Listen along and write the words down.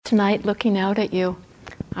Tonight, looking out at you,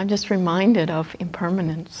 I'm just reminded of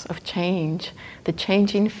impermanence, of change, the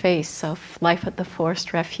changing face of life at the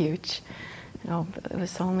Forest Refuge. It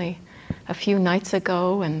was only a few nights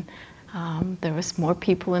ago, and there was more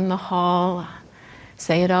people in the hall.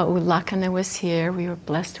 Sayadaw U Lakana was here. We were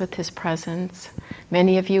blessed with his presence.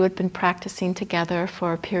 Many of you had been practicing together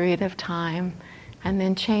for a period of time, and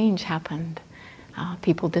then change happened.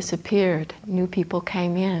 People disappeared, new people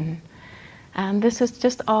came in. And this is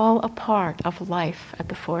just all a part of life at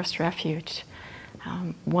the Forest Refuge.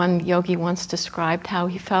 One yogi once described how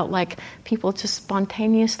he felt like people just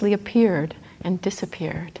spontaneously appeared and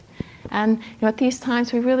disappeared. And at these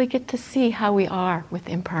times we really get to see how we are with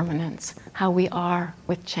impermanence, how we are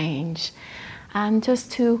with change, and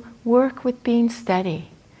just to work with being steady.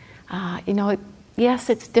 Yes,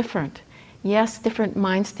 it's different. Yes, different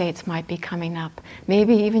mind states might be coming up.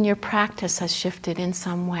 Maybe even your practice has shifted in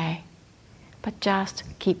some way. But just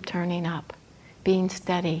keep turning up, being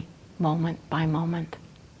steady moment by moment.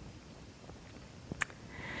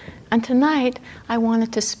 And tonight, I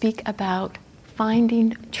wanted to speak about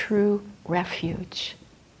finding true refuge.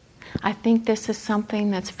 I think this is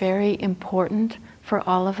something that's very important for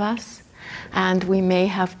all of us, and we may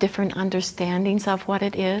have different understandings of what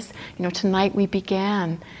it is. Tonight we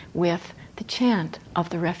began with the chant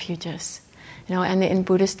of the refuges. And in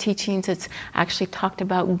Buddhist teachings, it's actually talked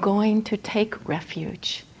about going to take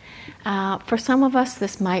refuge. For some of us,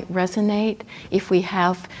 this might resonate. If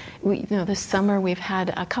this summer we've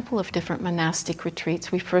had a couple of different monastic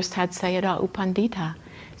retreats. We first had Sayadaw U Pandita,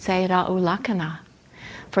 Sayadaw U Lakana.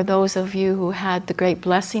 For those of you who had the great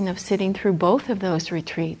blessing of sitting through both of those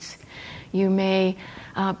retreats, you may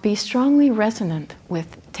be strongly resonant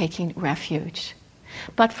with taking refuge.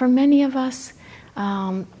 But for many of us,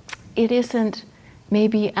 it isn't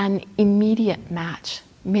maybe an immediate match,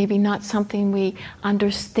 maybe not something we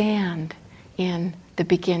understand in the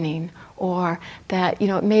beginning, or that,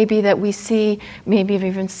 maybe that we see, maybe we've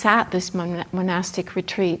even sat this monastic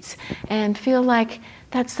retreats and feel like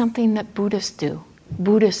that's something that Buddhists do.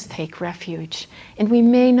 Buddhists take refuge. And we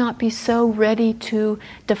may not be so ready to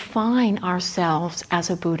define ourselves as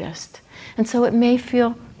a Buddhist. And so it may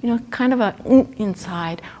feel kind of a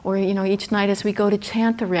inside, or each night as we go to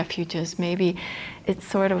chant the refuges, maybe it's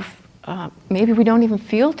sort of, maybe we don't even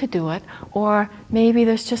feel to do it, or maybe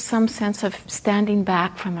there's just some sense of standing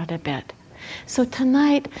back from it a bit. So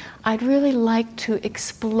tonight, I'd really like to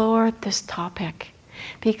explore this topic,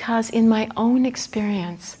 because in my own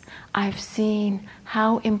experience, I've seen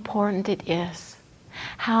how important it is,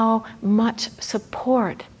 how much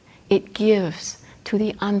support it gives to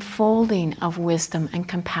the unfolding of wisdom and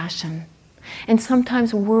compassion. And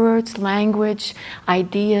sometimes words, language,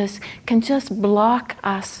 ideas can just block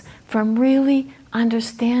us from really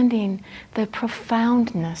understanding the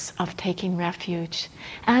profoundness of taking refuge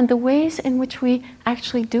and the ways in which we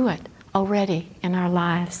actually do it already in our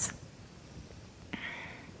lives.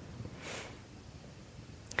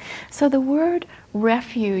 So the word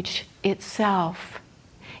refuge itself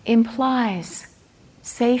implies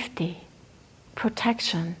safety,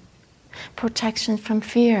 protection from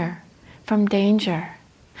fear, from danger.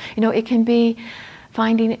 It can be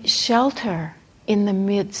finding shelter in the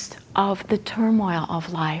midst of the turmoil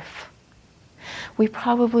of life. We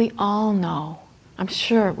probably all know, I'm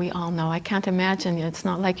sure we all know, I can't imagine, it's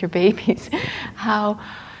not like your babies, how,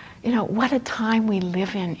 what a time we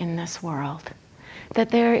live in this world. That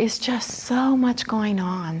there is just so much going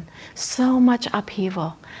on, so much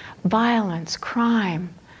upheaval, violence,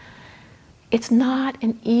 crime. It's not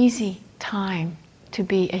an easy time to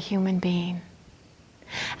be a human being.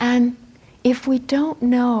 And if we don't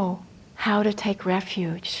know how to take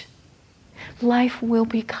refuge, life will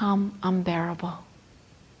become unbearable.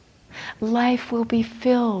 Life will be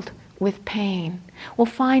filled with pain. We'll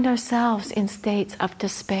find ourselves in states of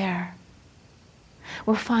despair.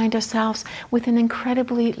 We'll find ourselves with an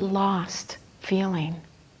incredibly lost feeling.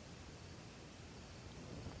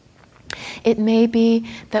 It may be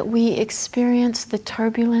that we experience the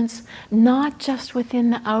turbulence not just within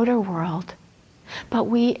the outer world, but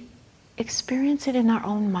we experience it in our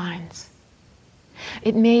own minds.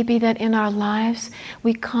 It may be that in our lives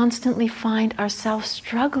we constantly find ourselves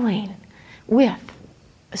struggling with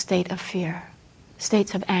a state of fear,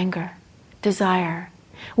 states of anger, desire.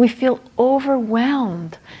 We feel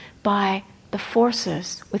overwhelmed by the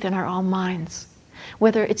forces within our own minds,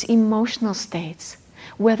 whether it's emotional states,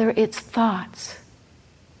 whether it's thoughts.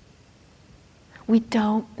 We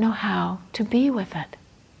don't know how to be with it.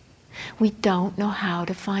 We don't know how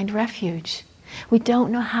to find refuge. We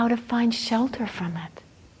don't know how to find shelter from it.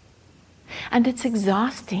 And it's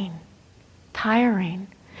exhausting, tiring.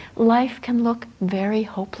 life can look very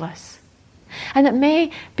hopeless. And it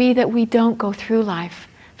may be that we don't go through life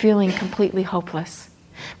feeling completely hopeless,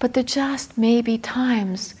 but there just may be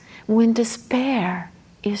times when despair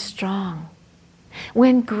is strong,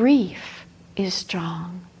 when grief is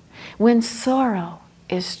strong, when sorrow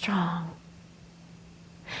is strong.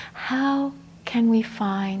 How can we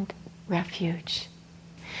find refuge?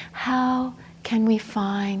 How can we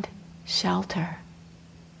find shelter?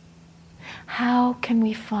 How can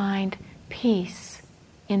we find peace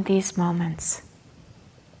in these moments?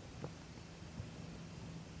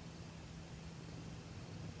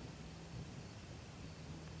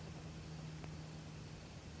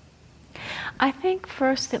 I think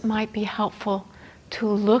first it might be helpful to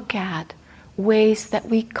look at ways that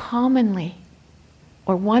we commonly,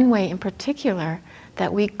 or one way in particular,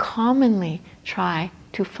 that we commonly try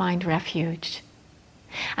to find refuge.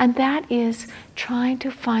 And that is trying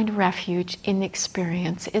to find refuge in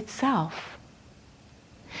experience itself.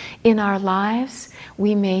 In our lives,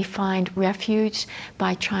 we may find refuge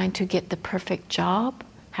by trying to get the perfect job,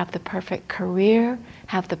 have the perfect career,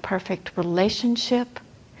 have the perfect relationship.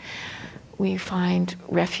 We find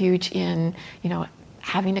refuge in,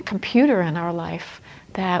 having a computer in our life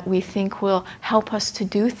that we think will help us to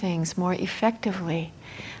do things more effectively.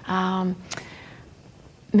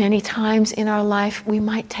 Many times in our life, we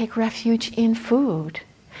might take refuge in food.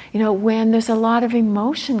 When there's a lot of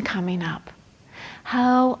emotion coming up,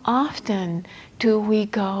 how often do we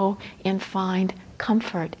go and find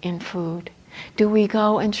comfort in food? Do we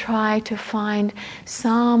go and try to find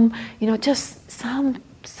some, just some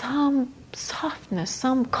softness,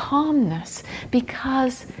 some calmness,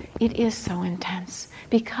 because it is so intense,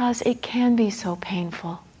 because it can be so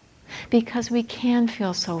painful, because we can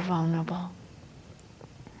feel so vulnerable.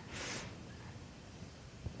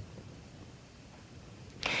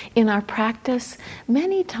 In our practice,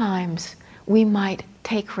 many times we might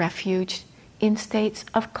take refuge in states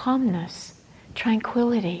of calmness,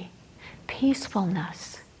 tranquility,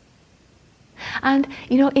 peacefulness. And,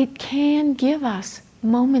 it can give us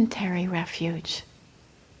momentary refuge.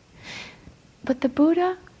 But the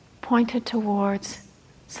Buddha pointed towards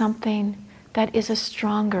something that is a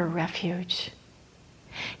stronger refuge.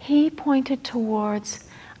 He pointed towards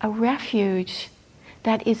a refuge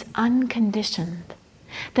that is unconditioned,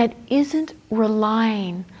 that isn't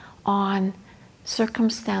relying on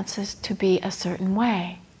circumstances to be a certain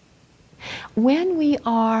way. When we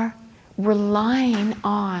are relying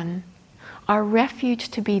on our refuge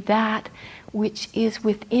to be that which is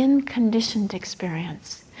within conditioned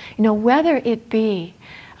experience, whether it be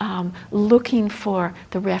looking for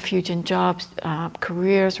the refuge in jobs,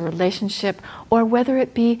 careers, relationship, or whether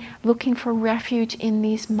it be looking for refuge in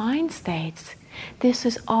these mind states, this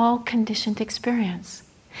is all conditioned experience.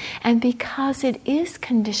 And because it is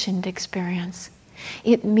conditioned experience,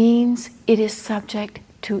 it means it is subject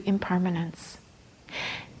to impermanence.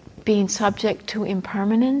 Being subject to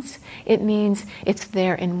impermanence, it means it's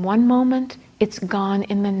there in one moment, it's gone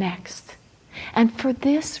in the next. And for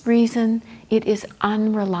this reason, it is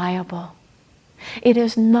unreliable. It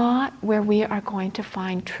is not where we are going to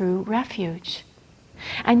find true refuge.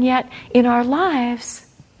 And yet, in our lives,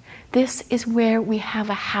 this is where we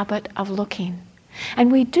have a habit of looking.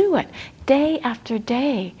 And we do it day after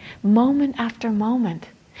day, moment after moment.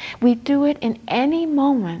 We do it in any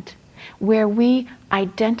moment where we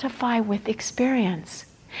identify with experience,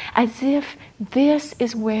 as if this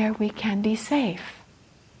is where we can be safe.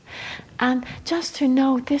 And just to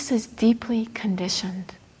know, this is deeply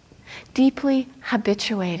conditioned, deeply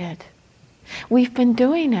habituated. We've been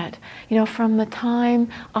doing it, from the time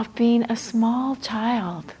of being a small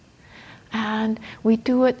child. And we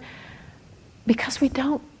do it because we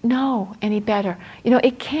don't know any better.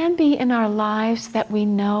 It can be in our lives that we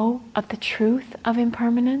know of the truth of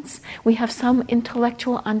impermanence. We have some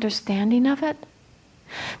intellectual understanding of it.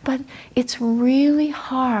 But it's really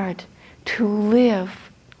hard to live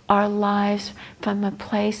our lives from a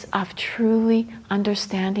place of truly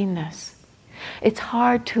understanding this. It's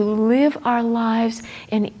hard to live our lives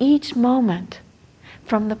in each moment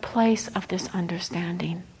from the place of this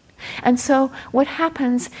understanding. And so what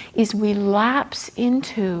happens is we lapse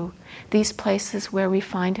into these places where we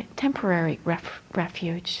find temporary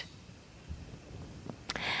refuge.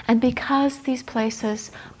 And because these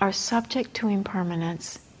places are subject to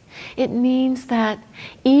impermanence, it means that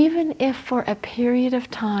even if for a period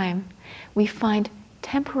of time we find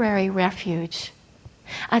temporary refuge,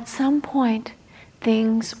 at some point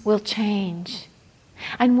things will change.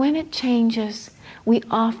 And when it changes, we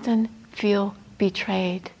often feel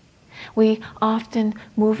betrayed. We often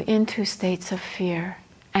move into states of fear,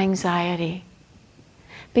 anxiety,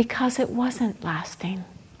 because it wasn't lasting.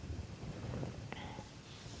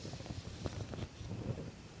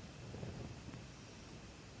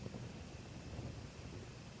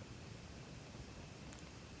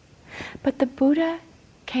 But the Buddha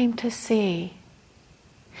came to see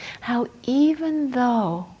how even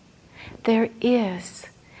though there is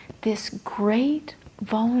this great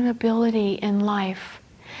vulnerability in life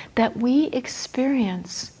that we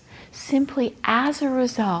experience simply as a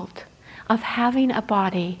result of having a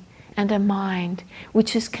body and a mind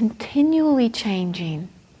which is continually changing,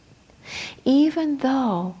 even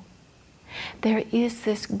though there is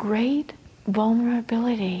this great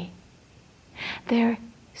vulnerability, there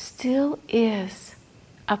still is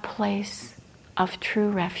a place of true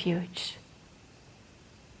refuge.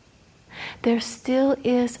 There still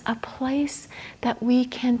is a place that we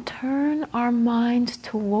can turn our minds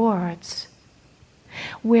towards,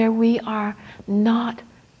 where we are not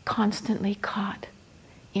constantly caught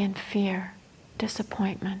in fear,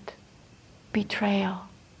 disappointment, betrayal,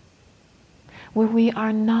 where we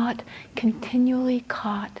are not continually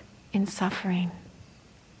caught in suffering.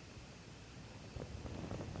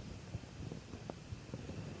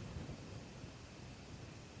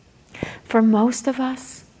 For most of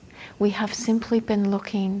us, we have simply been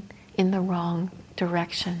looking in the wrong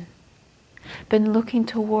direction, been looking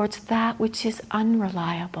towards that which is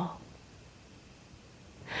unreliable.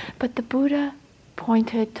 But the Buddha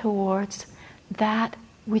pointed towards that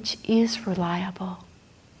which is reliable,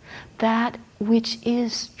 that which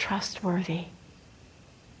is trustworthy,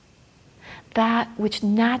 that which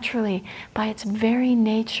naturally, by its very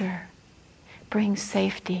nature, brings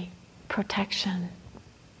safety, protection.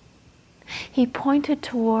 He pointed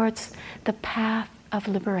towards the path of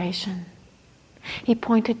liberation. He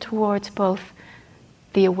pointed towards both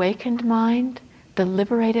the awakened mind, the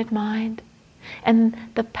liberated mind, and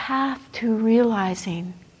the path to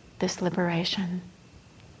realizing this liberation.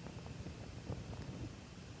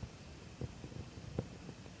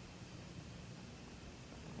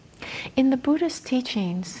 In the Buddha's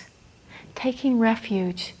teachings, taking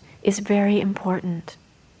refuge is very important.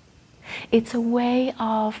 It's a way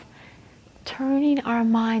of turning our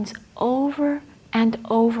minds over and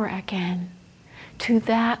over again to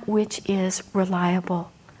that which is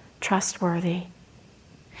reliable, trustworthy,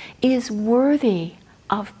 is worthy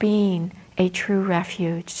of being a true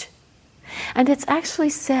refuge. And it's actually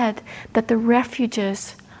said that the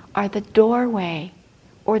refuges are the doorway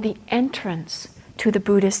or the entrance to the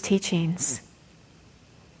Buddha's teachings.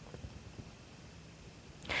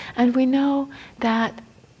 And we know that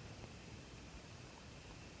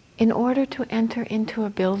in order to enter into a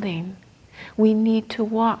building, we need to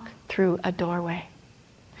walk through a doorway.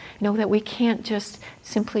 Know that we can't just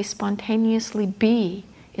simply spontaneously be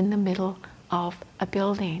in the middle of a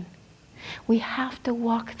building. We have to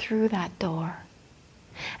walk through that door.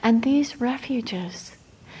 And these refuges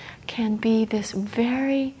can be this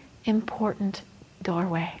very important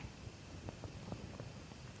doorway.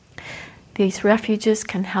 These refuges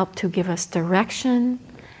can help to give us direction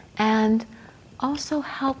and also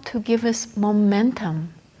help to give us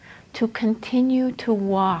momentum to continue to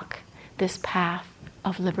walk this path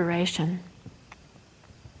of liberation.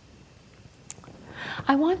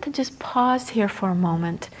 I want to just pause here for a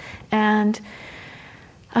moment, and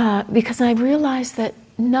because I realize that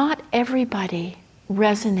not everybody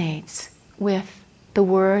resonates with the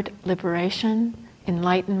word liberation,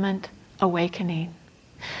 enlightenment, awakening.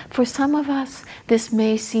 For some of us, this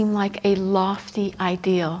may seem like a lofty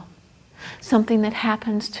ideal, something that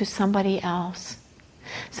happens to somebody else,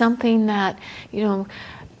 something that,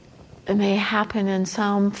 may happen in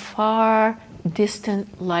some far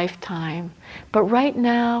distant lifetime. But right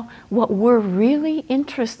now, what we're really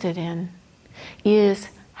interested in is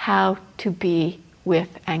how to be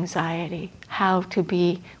with anxiety, how to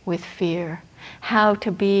be with fear, how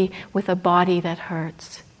to be with a body that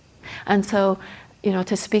hurts. And so,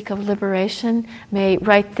 to speak of liberation may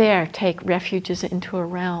right there take refuges into a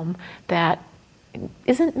realm that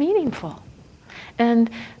isn't meaningful. And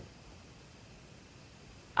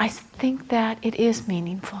I think that it is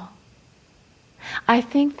meaningful. I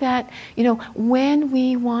think that, when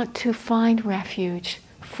we want to find refuge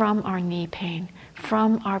from our knee pain,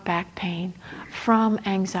 from our back pain, from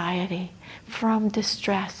anxiety, from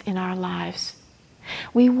distress in our lives,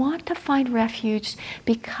 we want to find refuge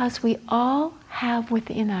because we all have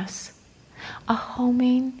within us a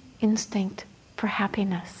homing instinct for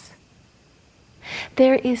happiness.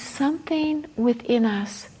 There is something within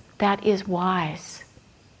us that is wise.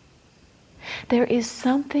 There is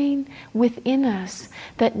something within us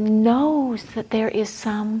that knows that there is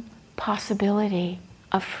some possibility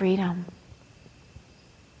of freedom.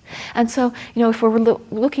 And so, if we're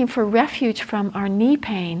looking for refuge from our knee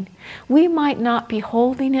pain, we might not be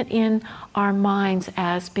holding it in our minds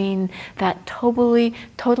as being that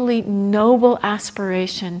totally noble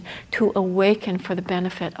aspiration to awaken for the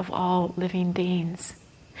benefit of all living beings.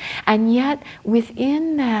 And yet,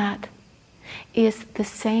 within that is the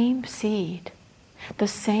same seed, the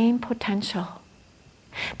same potential,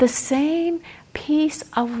 the same piece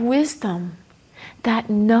of wisdom that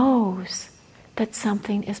knows that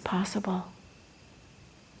something is possible.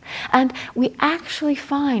 And we actually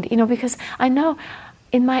find, because I know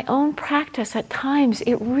in my own practice at times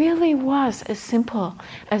it really was as simple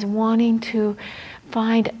as wanting to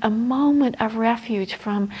find a moment of refuge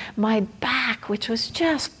from my back, which was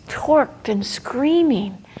just torqued and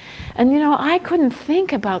screaming. And I couldn't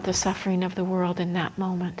think about the suffering of the world in that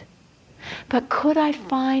moment. But could I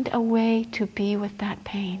find a way to be with that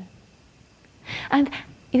pain? And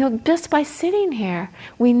just by sitting here,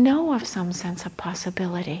 we know of some sense of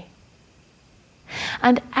possibility.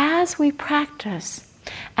 And as we practice,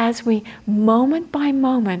 as we moment by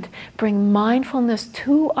moment bring mindfulness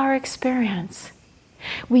to our experience,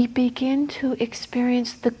 we begin to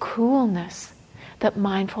experience the coolness that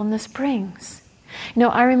mindfulness brings.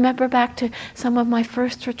 I remember back to some of my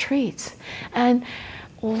first retreats and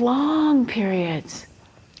long periods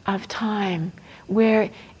of time where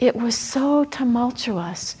it was so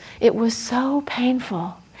tumultuous, it was so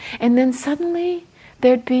painful, and then suddenly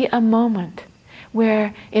there'd be a moment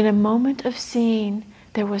where in a moment of seeing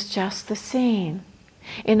there was just the seeing,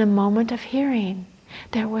 in a moment of hearing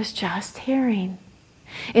there was just hearing,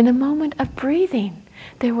 in a moment of breathing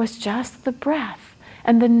there was just the breath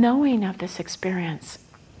and the knowing of this experience.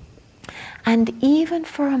 And even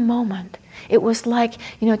for a moment, it was like,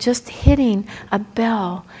 just hitting a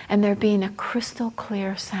bell and there being a crystal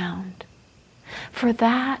clear sound. For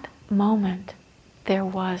that moment, there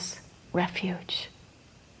was refuge.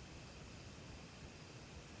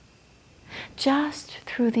 Just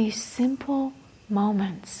through these simple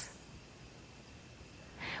moments,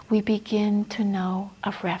 we begin to know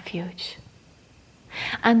of refuge.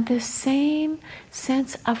 And this same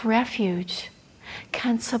sense of refuge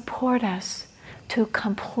can support us to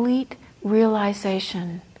complete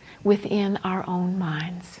realization within our own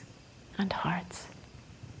minds and hearts.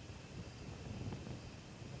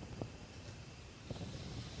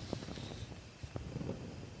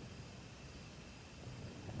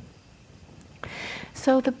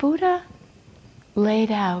 So the Buddha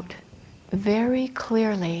laid out very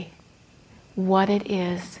clearly what it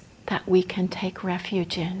is that we can take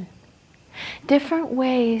refuge in. Different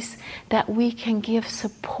ways that we can give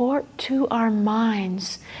support to our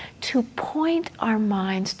minds to point our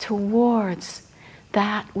minds towards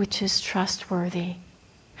that which is trustworthy.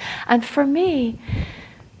 And for me,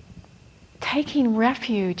 taking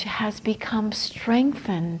refuge has become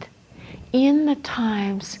strengthened in the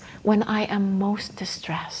times when I am most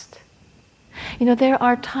distressed. There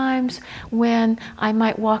are times when I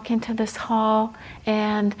might walk into this hall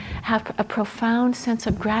and have a profound sense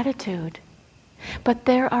of gratitude. But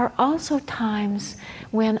there are also times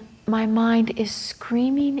when my mind is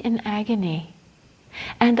screaming in agony,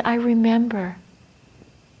 and I remember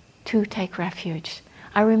to take refuge.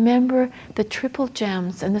 I remember the triple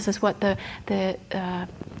gems, and this is what the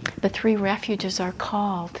three refuges are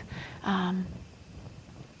called.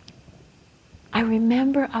 I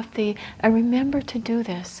remember to do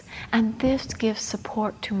this, and this gives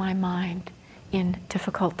support to my mind in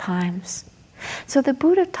difficult times. So the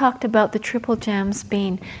Buddha talked about the triple gems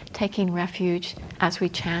being taking refuge, as we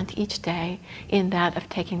chant each day, in that of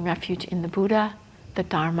taking refuge in the Buddha, the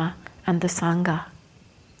Dharma, and the Sangha.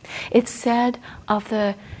 It's said of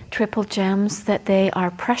the triple gems that they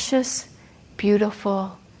are precious,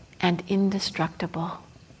 beautiful, and indestructible.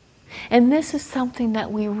 And this is something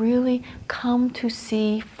that we really come to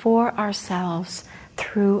see for ourselves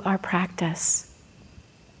through our practice.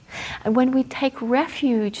 And when we take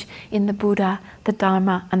refuge in the Buddha, the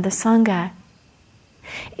Dharma, and the Sangha,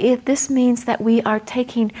 this means that we are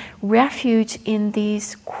taking refuge in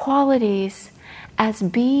these qualities as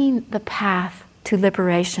being the path to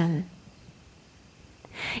liberation.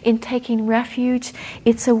 In taking refuge,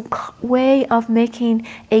 it's a way of making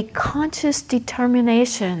a conscious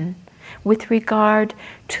determination with regard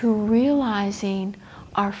to realizing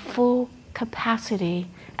our full capacity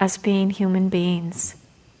as being human beings.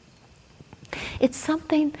 It's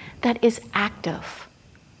something that is active.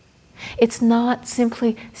 It's not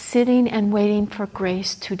simply sitting and waiting for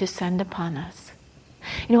grace to descend upon us.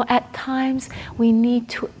 At times we need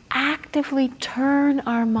to actively turn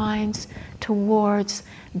our minds towards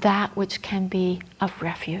that which can be of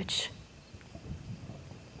refuge.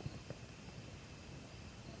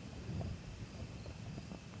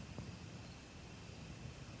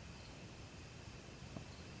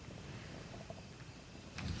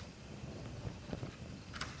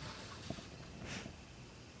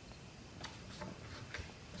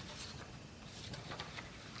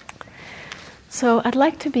 So I'd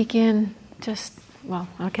like to begin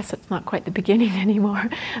I guess it's not quite the beginning anymore,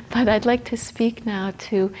 but I'd like to speak now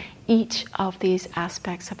to each of these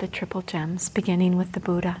aspects of the triple gems, beginning with the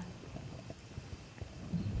Buddha.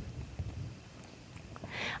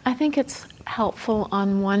 I think it's helpful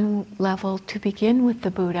on one level to begin with the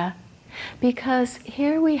Buddha, because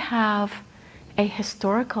here we have a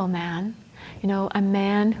historical man, a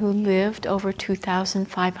man who lived over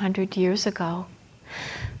 2,500 years ago.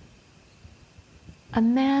 A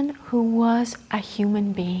man who was a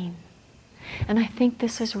human being. And I think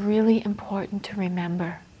this is really important to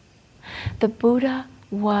remember. The Buddha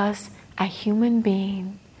was a human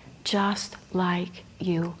being just like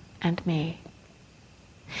you and me.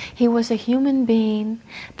 He was a human being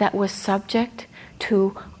that was subject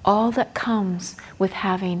to all that comes with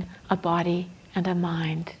having a body and a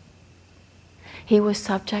mind. He was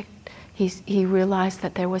he realized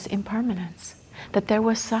that there was impermanence, that there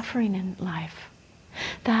was suffering in life,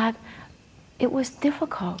 that it was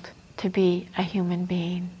difficult to be a human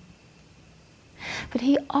being. But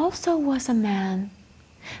he also was a man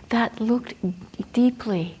that looked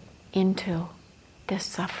deeply into this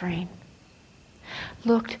suffering,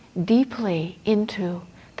 looked deeply into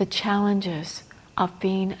the challenges of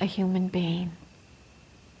being a human being.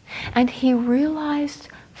 And he realized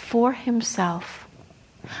for himself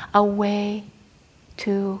a way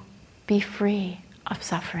to be free of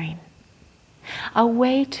suffering, a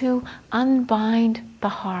way to unbind the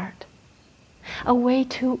heart, a way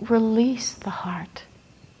to release the heart,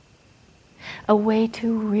 a way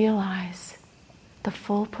to realize the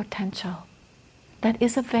full potential that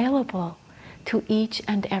is available to each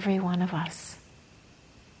and every one of us.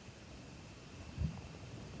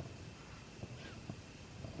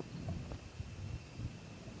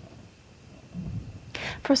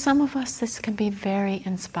 For some of us, this can be very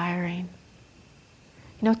inspiring.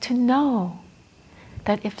 To know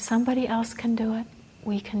that if somebody else can do it,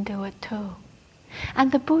 we can do it too.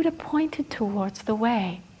 And the Buddha pointed towards the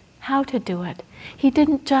way, how to do it. He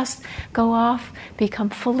didn't just go off, become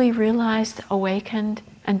fully realized, awakened,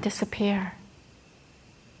 and disappear.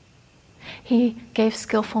 He gave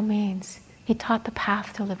skillful means. He taught the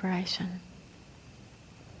path to liberation.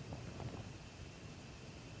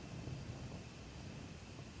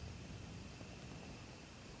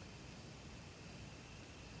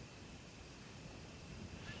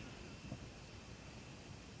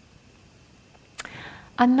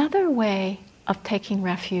 Another way of taking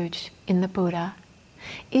refuge in the Buddha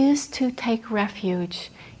is to take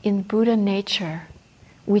refuge in Buddha nature,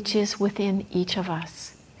 which is within each of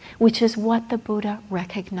us, which is what the Buddha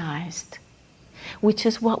recognized, which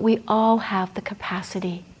is what we all have the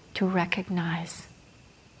capacity to recognize.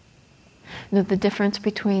 The difference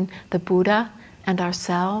between the Buddha and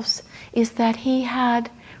ourselves is that he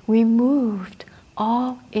had removed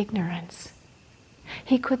all ignorance.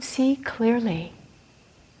 He could see clearly.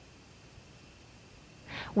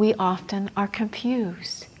 We often are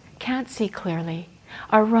confused, can't see clearly,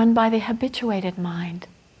 are run by the habituated mind.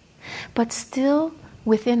 But still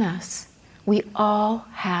within us, we all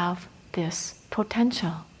have this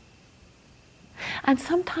potential. And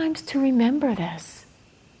sometimes to remember this,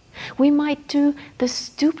 we might do the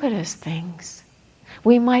stupidest things.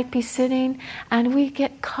 We might be sitting and we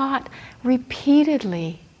get caught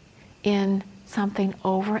repeatedly in something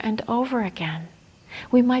over and over again.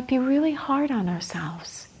 We might be really hard on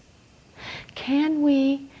ourselves. Can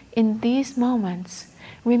we, in these moments,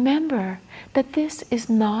 remember that this is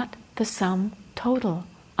not the sum total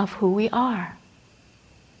of who we are?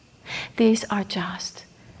 These are just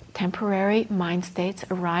temporary mind states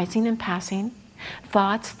arising and passing,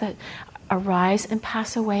 thoughts that arise and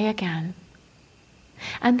pass away again.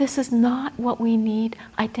 And this is not what we need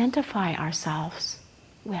identify ourselves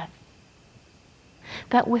with.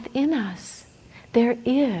 That within us, there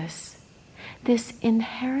is this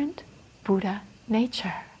inherent Buddha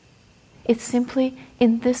nature. It's simply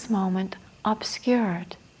in this moment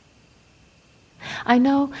obscured. I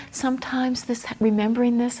know sometimes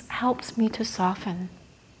remembering this helps me to soften,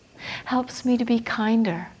 helps me to be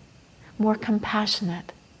kinder, more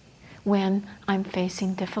compassionate when I'm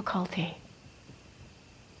facing difficulty.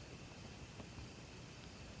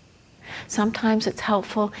 Sometimes it's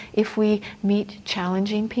helpful if we meet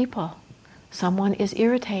challenging people. Someone is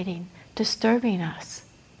irritating, disturbing us.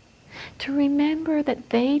 To remember that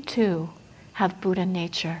they too have Buddha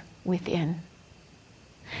nature within.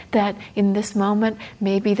 That in this moment,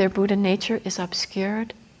 maybe their Buddha nature is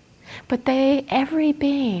obscured, but every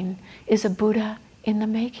being is a Buddha in the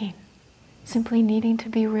making, simply needing to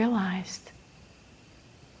be realized.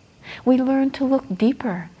 We learn to look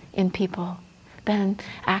deeper in people than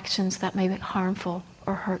actions that may be harmful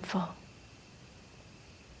or hurtful.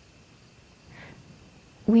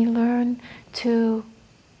 We learn to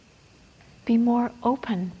be more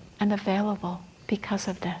open and available because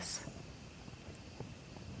of this.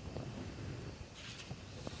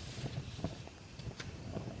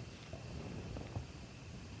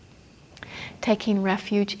 Taking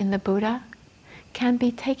refuge in the Buddha can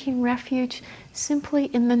be taking refuge simply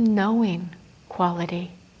in the knowing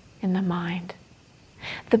quality in the mind.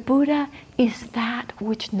 The Buddha is that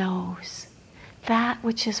which knows, that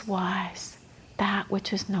which is wise, that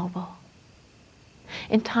which is noble.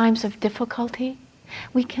 In times of difficulty,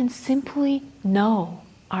 we can simply know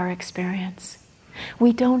our experience.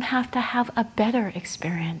 We don't have to have a better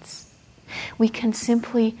experience. We can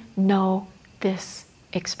simply know this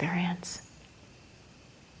experience.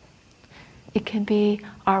 It can be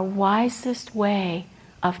our wisest way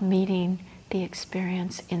of meeting the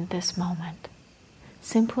experience in this moment,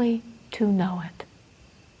 simply to know it.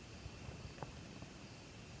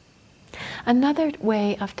 Another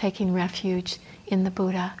way of taking refuge in the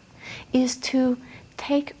Buddha is to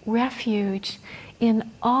take refuge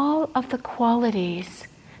in all of the qualities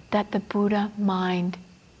that the Buddha mind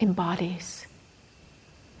embodies.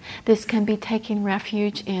 This can be taking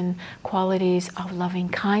refuge in qualities of loving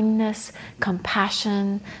kindness,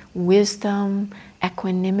 compassion, wisdom,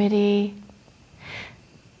 equanimity.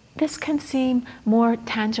 This can seem more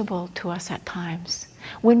tangible to us at times.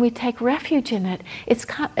 When we take refuge in it,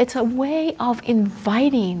 it's a way of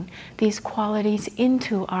inviting these qualities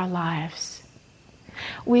into our lives.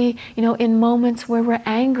 We, in moments where we're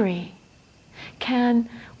angry, can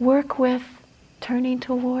work with turning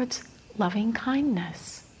towards loving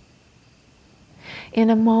kindness. In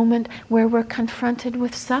a moment where we're confronted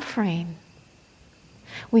with suffering,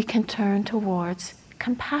 we can turn towards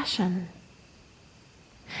compassion.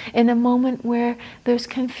 In a moment where there's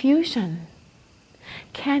confusion,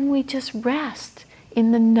 can we just rest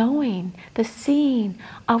in the knowing, the seeing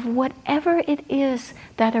of whatever it is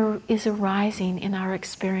that is arising in our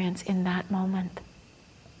experience in that moment?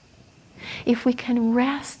 If we can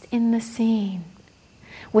rest in the seeing,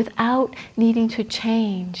 without needing to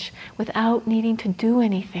change, without needing to do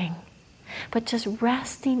anything, but just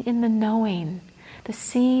resting in the knowing, the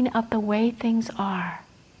seeing of the way things are,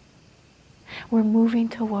 we're moving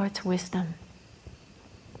towards wisdom.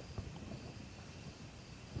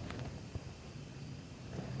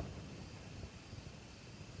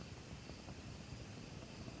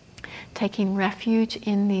 Taking refuge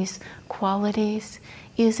in these qualities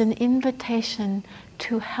is an invitation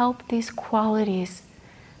to help these qualities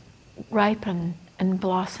ripen and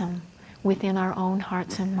blossom within our own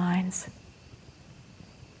hearts and minds.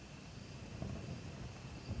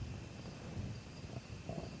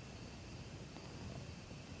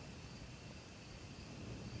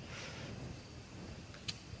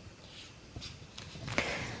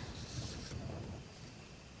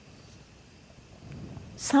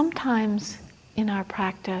 Sometimes in our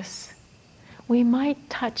practice, we might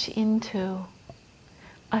touch into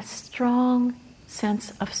a strong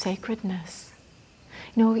sense of sacredness.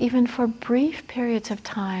 Even for brief periods of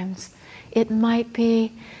times, it might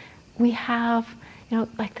be we have,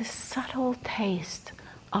 like this subtle taste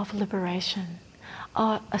of liberation,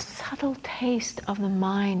 a subtle taste of the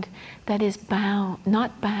mind that is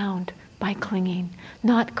not bound by clinging,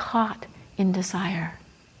 not caught in desire.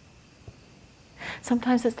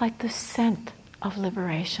 Sometimes it's like the scent of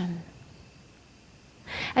liberation.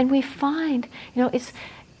 And we find, it's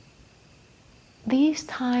these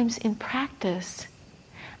times in practice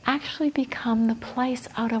actually become the place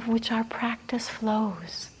out of which our practice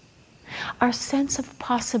flows. Our sense of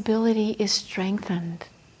possibility is strengthened.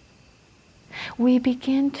 We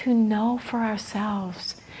begin to know for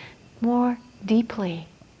ourselves more deeply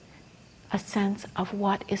a sense of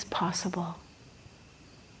what is possible.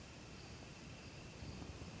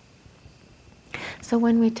 So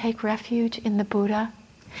when we take refuge in the Buddha,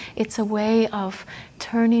 it's a way of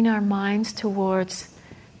turning our minds towards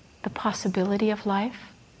the possibility of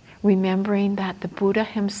life, remembering that the Buddha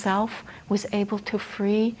himself was able to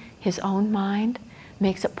free his own mind,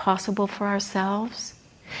 makes it possible for ourselves.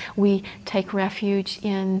 We take refuge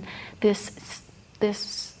in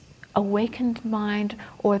this awakened mind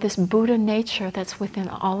or this Buddha nature that's within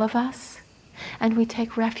all of us. And we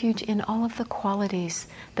take refuge in all of the qualities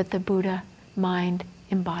that the Buddha mind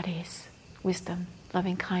embodies: wisdom,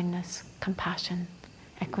 loving kindness, compassion,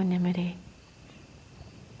 equanimity.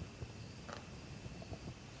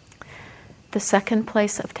 The second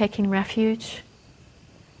place of taking refuge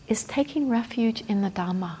is taking refuge in the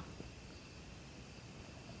Dhamma.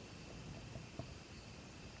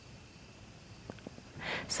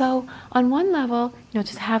 So on one level,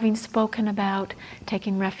 just having spoken about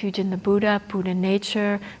taking refuge in the Buddha, Buddha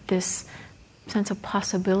nature, this sense of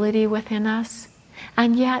possibility within us,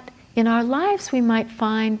 and yet in our lives we might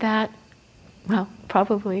find that, well,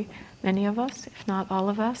 probably many of us, if not all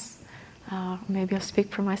of us, maybe I'll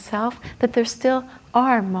speak for myself, that there still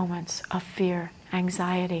are moments of fear,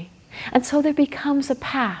 anxiety. And so there becomes a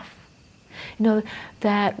path,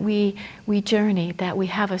 that we journey, that we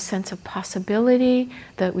have a sense of possibility,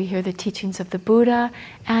 that we hear the teachings of the Buddha,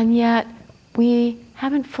 and yet we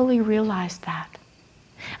haven't fully realized that.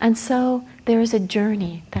 And so there is a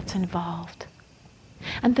journey that's involved.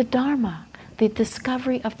 And the Dharma, the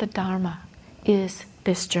discovery of the Dharma, is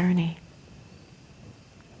this journey.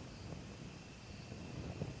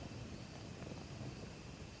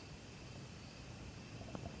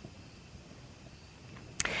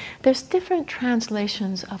 There's different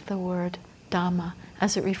translations of the word Dhamma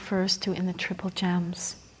as it refers to in the Triple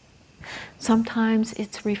Gems. Sometimes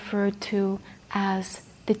it's referred to as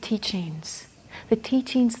the teachings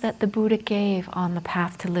that the Buddha gave on the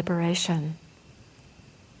path to liberation.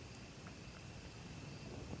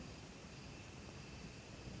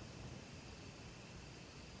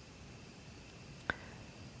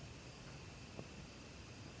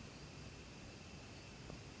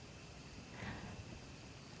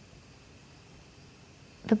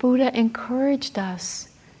 The Buddha encouraged us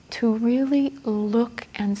to really look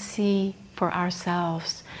and see for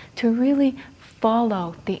ourselves, to really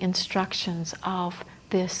follow the instructions of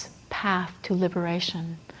this path to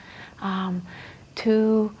liberation.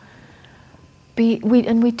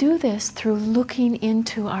 We do this through looking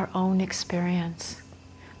into our own experience,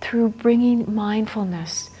 through bringing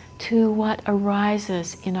mindfulness to what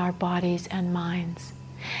arises in our bodies and minds.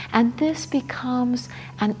 And this becomes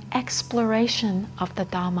an exploration of the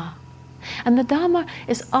Dhamma. And the Dhamma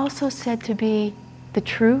is also said to be the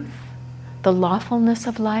truth, the lawfulness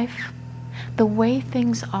of life, the way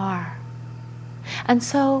things are. And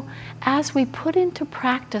so, as we put into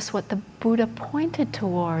practice what the Buddha pointed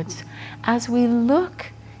towards, as we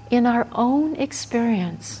look in our own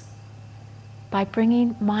experience, by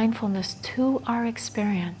bringing mindfulness to our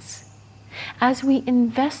experience, as we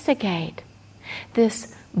investigate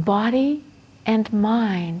this body and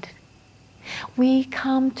mind, we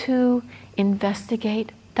come to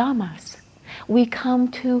investigate Dhammas. We come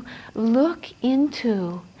to look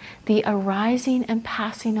into the arising and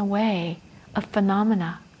passing away of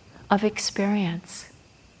phenomena, of experience.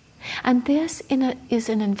 And this is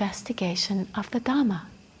an investigation of the Dhamma.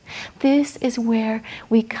 This is where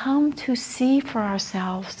we come to see for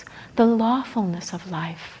ourselves the lawfulness of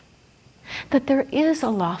life, that there is a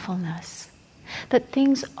lawfulness, that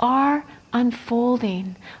things are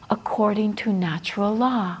unfolding according to natural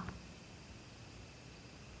law.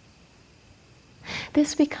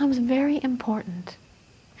 This becomes very important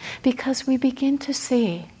because we begin to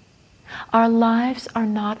see our lives are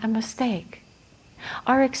not a mistake.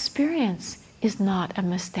 Our experience is not a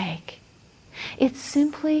mistake. It's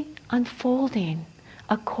simply unfolding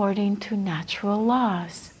according to natural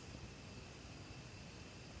laws.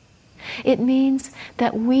 It means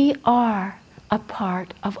that we are a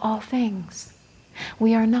part of all things.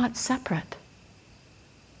 We are not separate.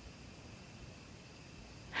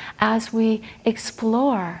 As we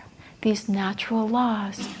explore these natural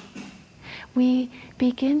laws, we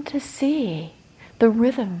begin to see the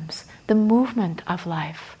rhythms, the movement of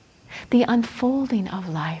life, the unfolding of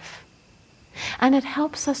life. And it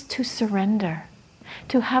helps us to surrender,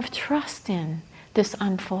 to have trust in this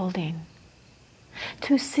unfolding,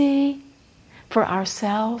 to see for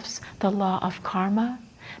ourselves the law of karma,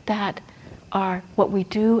 that what we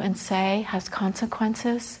do and say has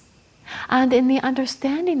consequences. And in the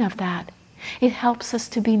understanding of that, it helps us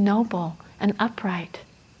to be noble and upright,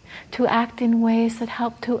 to act in ways that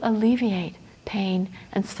help to alleviate pain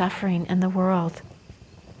and suffering in the world.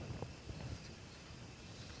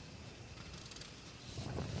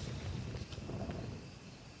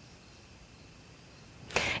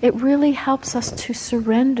 It really helps us to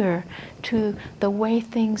surrender to the way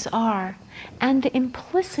things are. And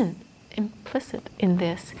implicit in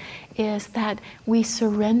this is that we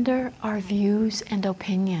surrender our views and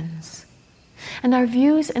opinions. And our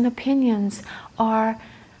views and opinions are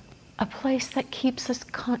a place that keeps us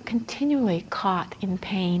continually caught in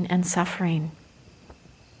pain and suffering.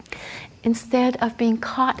 Instead of being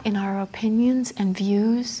caught in our opinions and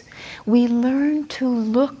views, we learn to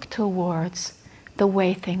look towards the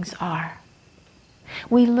way things are.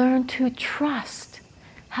 We learn to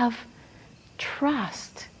have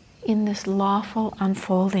trust in this lawful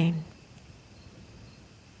unfolding.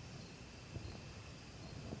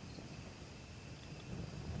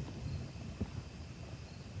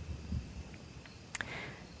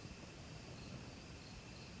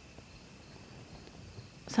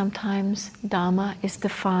 sometimes Dhamma is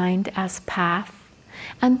defined as path.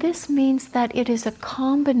 And this means that it is a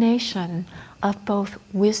combination of both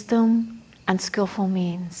wisdom and skillful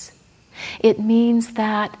means. It means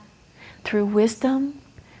that through wisdom,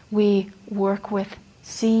 we work with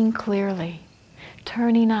seeing clearly,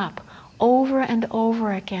 turning up over and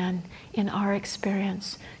over again in our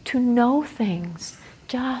experience to know things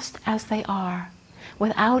just as they are,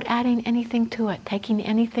 without adding anything to it, taking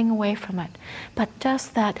anything away from it, but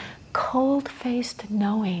just that cold-faced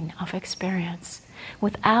knowing of experience,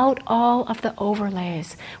 without all of the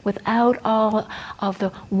overlays, without all of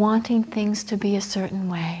the wanting things to be a certain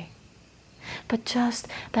way, but just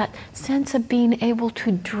that sense of being able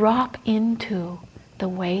to drop into the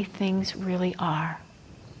way things really are.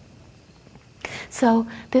 So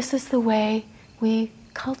this is the way we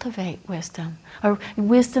cultivate wisdom. Or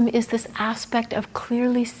wisdom is this aspect of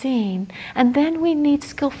clearly seeing, and then we need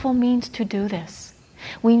skillful means to do this.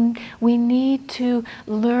 We need to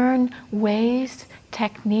learn ways,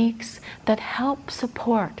 techniques that help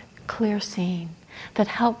support clear seeing, that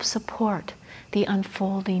help support the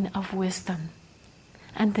unfolding of wisdom.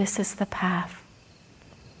 And this is the path.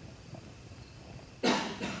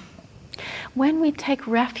 When we take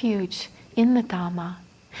refuge in the Dhamma,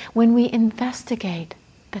 when we investigate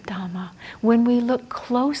the Dhamma, when we look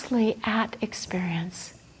closely at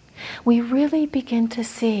experience, we really begin to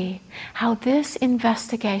see how this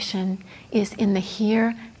investigation is in the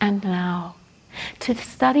here and now. To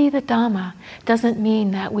study the Dhamma doesn't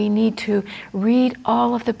mean that we need to read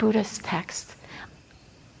all of the Buddhist texts,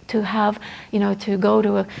 to have, to go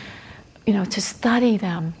to to study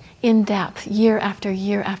them in depth year after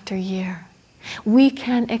year after year. We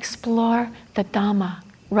can explore the Dhamma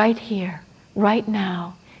right here, right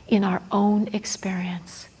now, in our own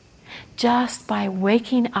experience, just by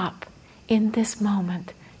waking up in this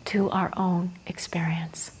moment to our own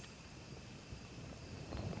experience.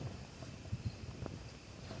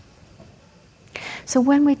 So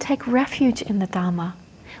when we take refuge in the Dhamma,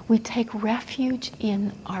 we take refuge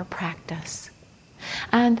in our practice.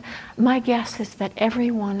 And my guess is that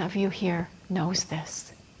every one of you here knows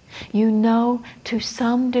this. You know to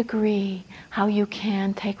some degree how you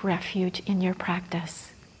can take refuge in your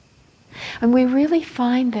practice. And we really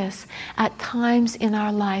find this at times in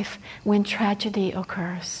our life when tragedy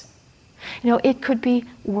occurs. It could be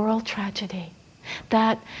world tragedy,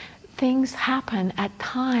 that things happen at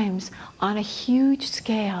times on a huge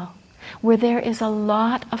scale where there is a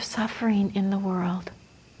lot of suffering in the world.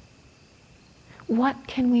 What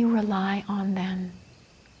can we rely on then?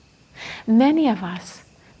 Many of us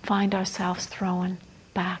find ourselves thrown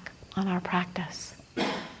back on our practice.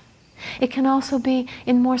 It can also be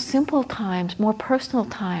in more simple times, more personal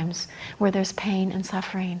times, where there's pain and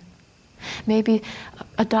suffering. Maybe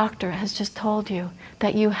a doctor has just told you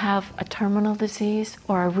that you have a terminal disease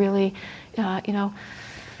or a really,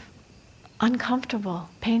 uncomfortable,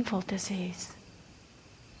 painful disease.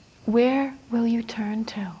 Where will you turn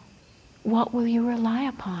to? What will you rely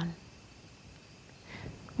upon?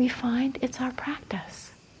 We find it's our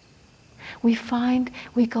practice. We find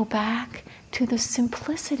we go back to the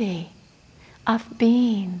simplicity of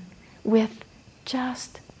being with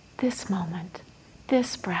just this moment,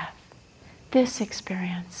 this breath, this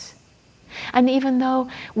experience. And even though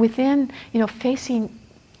within, facing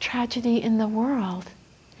tragedy in the world,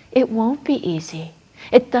 it won't be easy.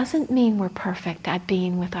 It doesn't mean we're perfect at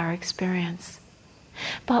being with our experience.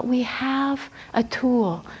 But we have a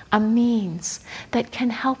tool, a means that can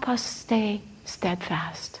help us stay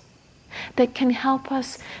steadfast, that can help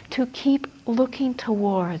us to keep looking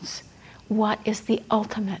towards what is the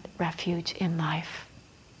ultimate refuge in life.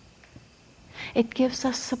 It gives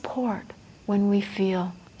us support when we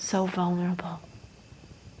feel so vulnerable.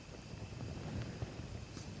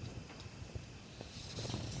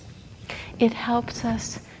 It helps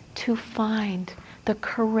us to find the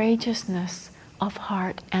courageousness of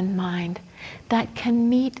heart and mind that can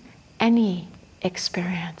meet any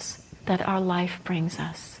experience that our life brings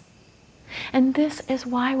us. And this is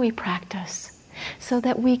why we practice, so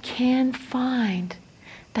that we can find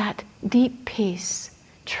that deep peace,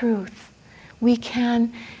 truth. We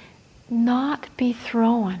can not be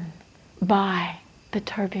thrown by the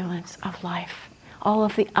turbulence of life, all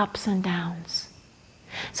of the ups and downs.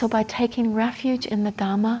 So by taking refuge in the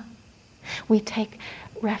Dhamma, we take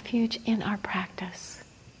refuge in our practice.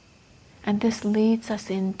 And this leads us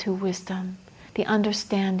into wisdom, the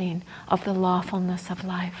understanding of the lawfulness of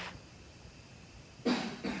life.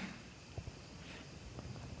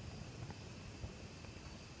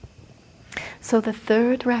 So the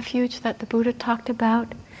third refuge that the Buddha talked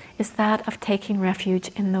about is that of taking refuge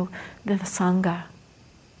in the Sangha.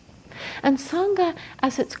 And Sangha,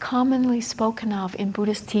 as it's commonly spoken of in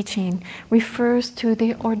Buddhist teaching, refers to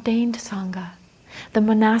the ordained Sangha, the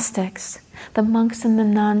monastics, the monks and the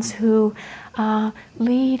nuns who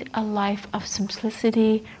lead a life of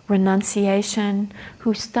simplicity, renunciation,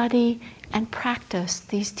 who study and practice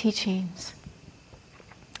these teachings.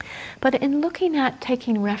 But in looking at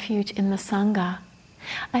taking refuge in the Sangha,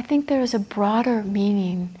 I think there is a broader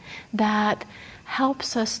meaning that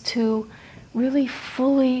helps us to really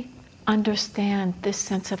fully understand this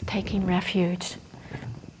sense of taking refuge.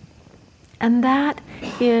 And that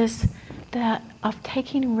is that of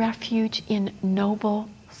taking refuge in noble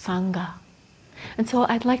Sangha. And so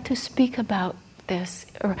I'd like to speak about this,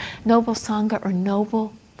 or noble Sangha, or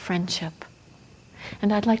noble friendship.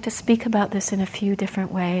 And I'd like to speak about this in a few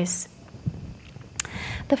different ways.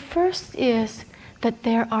 The first is that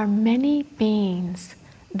there are many beings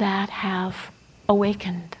that have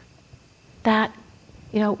awakened, that,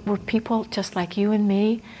 were people just like you and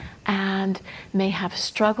me, and may have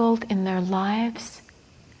struggled in their lives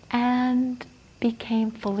and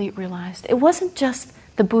became fully realized. It wasn't just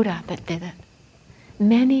the Buddha that did it.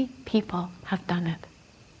 Many people have done it.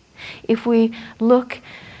 If we look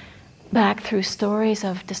back through stories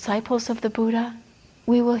of disciples of the Buddha,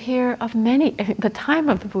 we will hear of many. At the time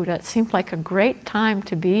of the Buddha, it seemed like a great time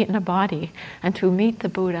to be in a body and to meet the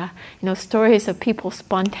Buddha. Stories of people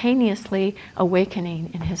spontaneously awakening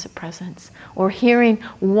in his presence, or hearing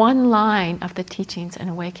one line of the teachings and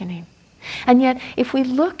awakening. And yet, if we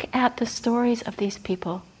look at the stories of these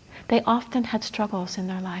people, they often had struggles in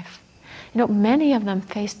their life. Many of them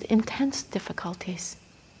faced intense difficulties,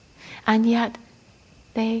 and yet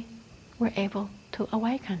they were able to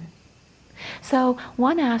awaken. So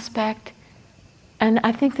one aspect, and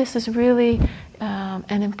I think this is really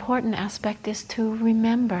an important aspect, is to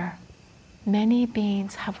remember many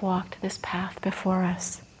beings have walked this path before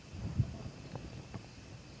us.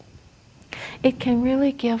 It can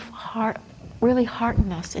really really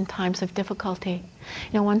hearten us in times of difficulty.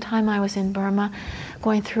 One time I was in Burma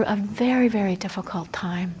going through a very, very difficult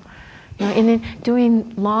time. In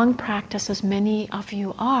doing long practice, as many of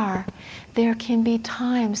you are, there can be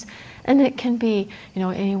times, and it can be,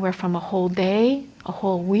 anywhere from a whole day, a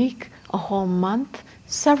whole week, a whole month,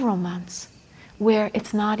 several months, where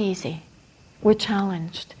it's not easy. We're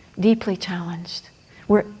challenged, deeply challenged.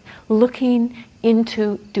 We're looking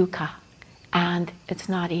into dukkha, and it's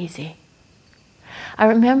not easy. I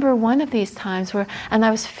remember one of these times and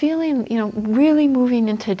I was feeling, really moving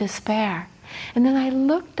into despair. And then I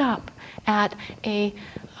looked up at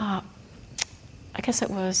I guess it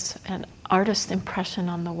was an artist's impression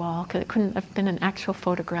on the wall, because it couldn't have been an actual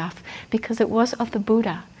photograph, because it was of the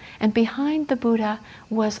Buddha. And behind the Buddha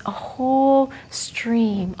was a whole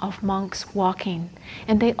stream of monks walking.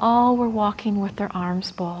 And they all were walking with their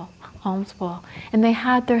alms bowl. And they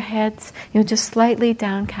had their heads, just slightly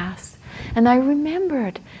downcast. And I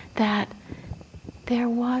remembered that there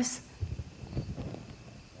was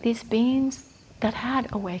these beings that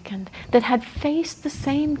had awakened, that had faced the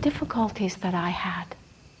same difficulties that I had,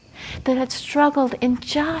 that had struggled in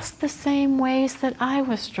just the same ways that I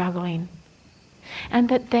was struggling, and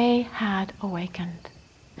that they had awakened.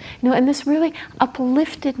 And this really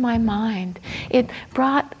uplifted my mind. It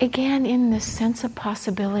brought again in this sense of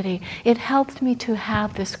possibility. It helped me to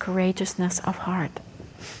have this courageousness of heart.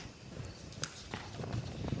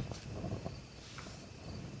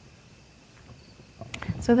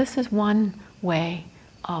 So this is one way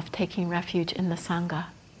of taking refuge in the Sangha.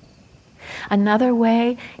 Another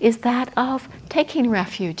way is that of taking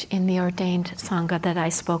refuge in the ordained Sangha that I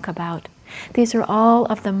spoke about. These are all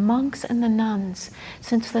of the monks and the nuns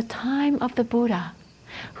since the time of the Buddha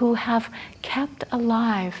who have kept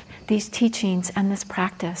alive these teachings and this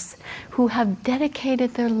practice, who have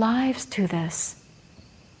dedicated their lives to this.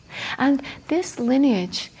 And this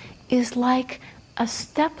lineage is like a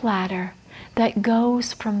stepladder that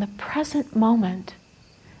goes from the present moment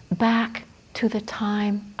back to the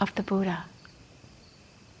time of the Buddha.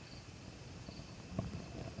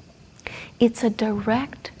 It's a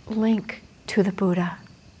direct link to the Buddha.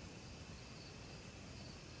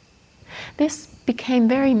 This became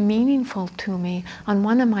very meaningful to me on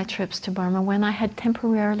one of my trips to Burma when I had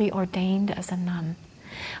temporarily ordained as a nun.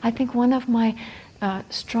 I think one of my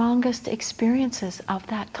strongest experiences of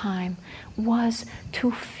that time was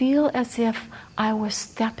to feel as if I was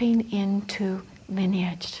stepping into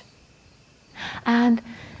lineage. And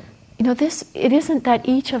it isn't that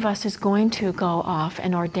each of us is going to go off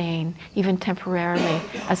and ordain, even temporarily,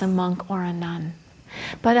 as a monk or a nun.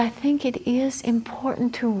 But I think it is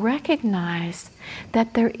important to recognize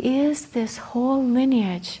that there is this whole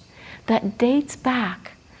lineage that dates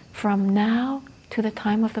back from now to the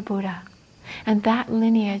time of the Buddha. And that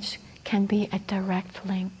lineage can be a direct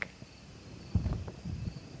link.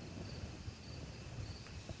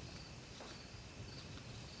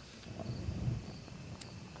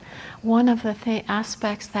 One of the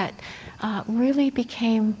aspects that really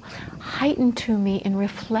became heightened to me in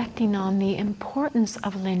reflecting on the importance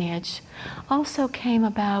of lineage also came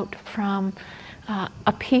about from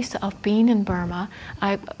a piece of being in Burma.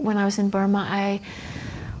 When I was in Burma, I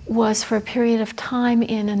was for a period of time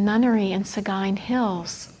in a nunnery in Sagaing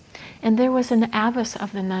Hills. And there was an abbess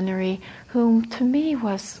of the nunnery whom to me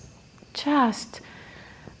was just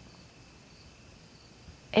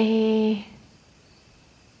a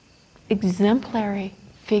exemplary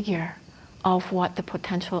figure of what the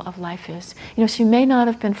potential of life is. You know, she may not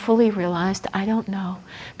have been fully realized, I don't know,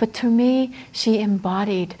 but to me, she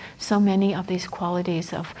embodied so many of these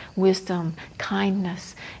qualities of wisdom,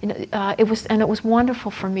 kindness. It was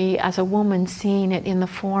wonderful for me as a woman seeing it in the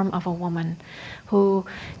form of a woman who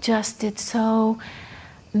just did so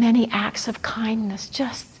many acts of kindness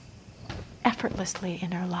just effortlessly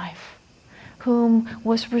in her life, whom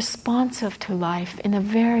was responsive to life in a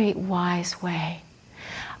very wise way.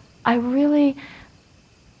 I really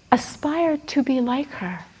aspired to be like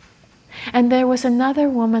her. And there was another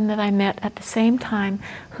woman that I met at the same time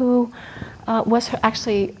who was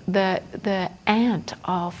actually the aunt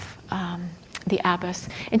of the abbess.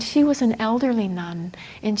 And she was an elderly nun,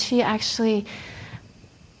 and she actually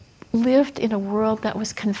lived in a world that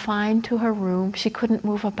was confined to her room. She couldn't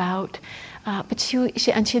move about. But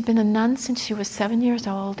she had been a nun since she was 7 years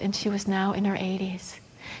old, and she was now in her 80s.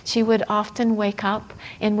 She would often wake up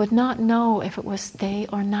and would not know if it was day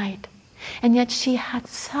or night. And yet she had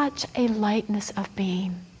such a lightness of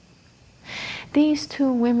being. These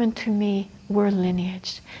two women to me were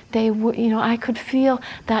lineage. They were, I could feel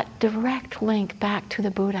that direct link back to the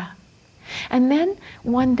Buddha. And then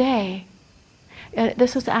one day,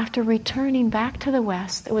 this was after returning back to the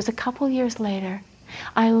West, it was a couple years later,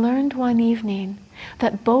 I learned one evening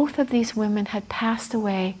that both of these women had passed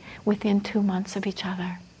away within 2 months of each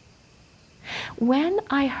other. When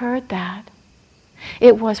I heard that,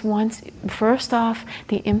 it was first off,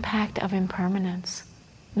 the impact of impermanence.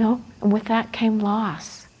 And with that came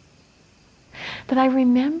loss. But I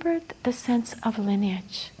remembered the sense of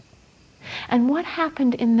lineage. And what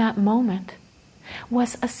happened in that moment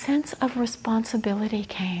was a sense of responsibility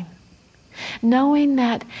came. Knowing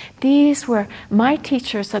that these were my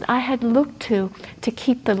teachers that I had looked to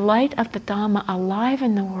keep the light of the Dhamma alive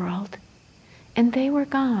in the world, and they were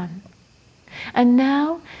gone. And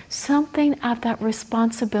now something of that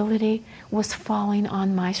responsibility was falling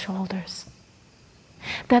on my shoulders.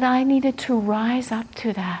 That I needed to rise up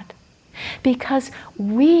to that, because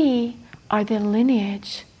we are the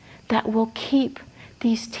lineage that will keep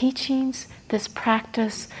these teachings, this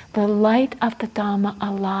practice, the light of the Dhamma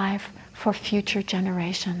alive for future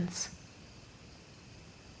generations.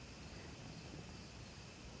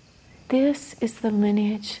 This is the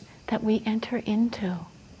lineage that we enter into,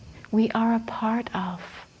 we are a part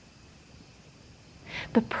of.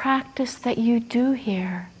 The practice that you do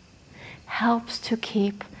here helps to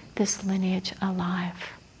keep this lineage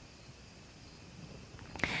alive.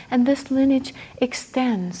 And this lineage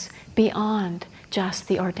extends beyond just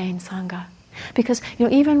the ordained Sangha. Because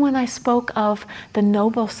even when I spoke of the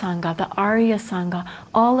noble Sangha, the Arya Sangha,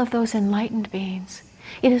 all of those enlightened beings,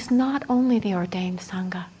 it is not only the ordained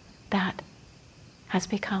Sangha that has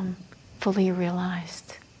become fully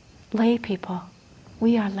realized. Lay people,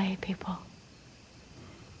 we are lay people.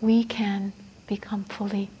 We can become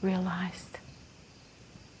fully realized.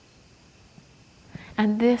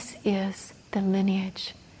 And this is the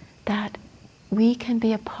lineage that we can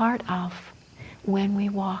be a part of when we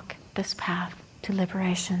walk this path to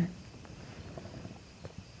liberation.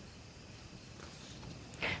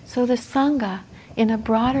 So the Sangha, in a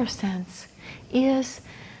broader sense, is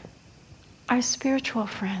our spiritual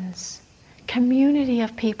friends, community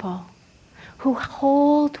of people who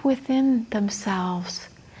hold within themselves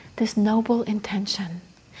this noble intention.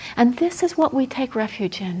 And this is what we take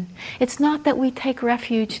refuge in. It's not that we take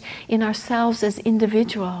refuge in ourselves as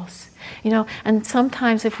individuals. And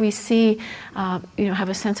sometimes if we see, have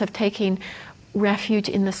a sense of taking refuge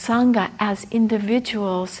in the Sangha as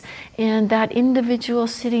individuals, and that individual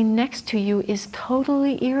sitting next to you is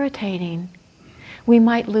totally irritating, we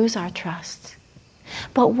might lose our trust.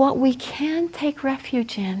 But what we can take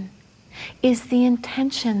refuge in is the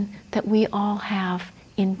intention that we all have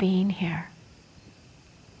in being here.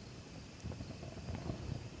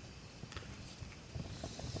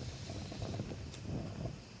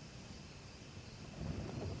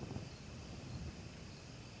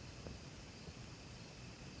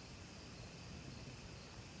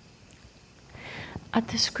 a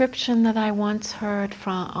description that I once heard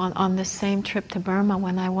on this same trip to Burma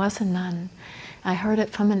when I was a nun. I heard it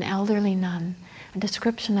from an elderly nun, a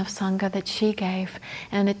description of Sangha that she gave,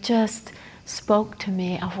 and it just spoke to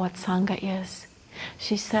me of what Sangha is.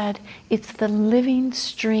 She said, it's the living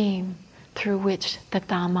stream through which the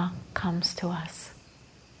Dhamma comes to us.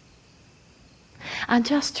 And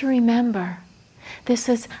just to remember, this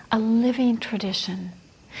is a living tradition.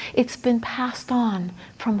 It's been passed on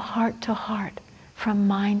from heart to heart, from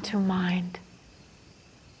mind to mind.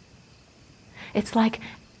 It's like,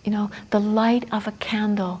 the light of a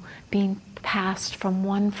candle being passed from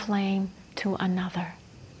one flame to another.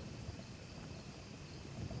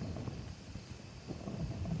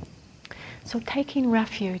 So taking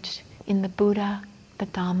refuge in the Buddha, the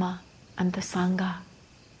Dhamma, and the Sangha,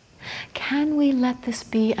 can we let this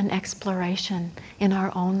be an exploration in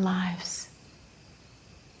our own lives?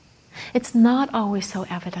 It's not always so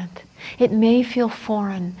evident. It may feel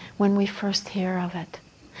foreign when we first hear of it.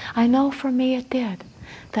 I know for me it did.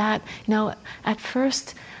 That, at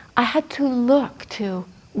first I had to look to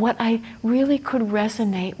what I really could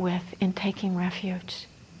resonate with in taking refuge.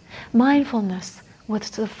 Mindfulness was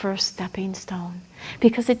the first stepping stone,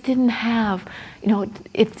 because it didn't have,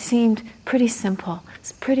 it seemed pretty simple.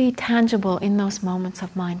 It's pretty tangible in those moments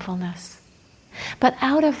of mindfulness. But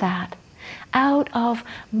out of that, out of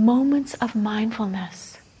moments of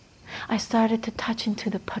mindfulness, I started to touch into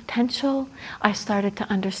the potential. I started to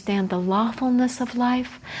understand the lawfulness of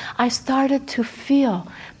life. I started to feel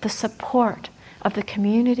the support of the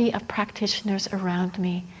community of practitioners around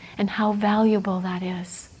me and how valuable that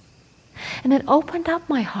is. And it opened up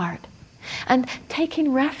my heart. And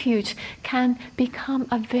taking refuge can become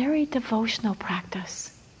a very devotional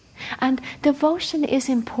practice. And devotion is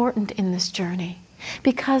important in this journey,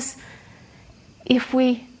 because if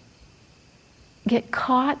we get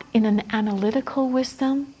caught in an analytical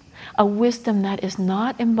wisdom, a wisdom that is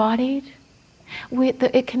not embodied,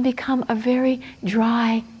 it can become a very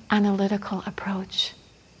dry, analytical approach.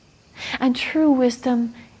 And true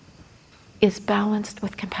wisdom is balanced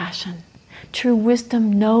with compassion. True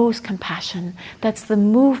wisdom knows compassion. That's the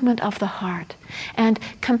movement of the heart. And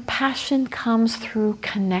compassion comes through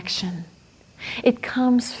connection. It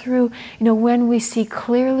comes through, when we see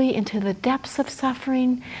clearly into the depths of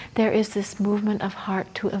suffering, there is this movement of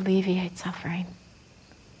heart to alleviate suffering.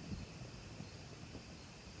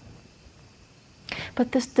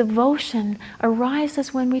 But this devotion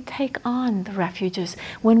arises when we take on the refuges,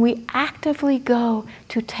 when we actively go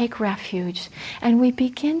to take refuge, and we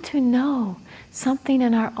begin to know something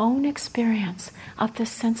in our own experience of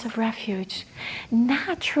this sense of refuge.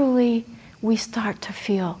 Naturally, we start to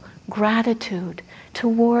feel gratitude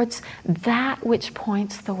towards that which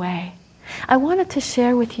points the way. I wanted to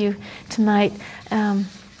share with you tonight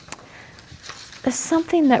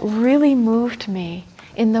something that really moved me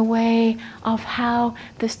in the way of how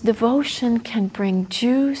this devotion can bring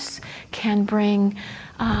juice, can bring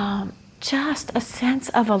just a sense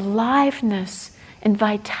of aliveness and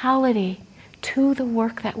vitality to the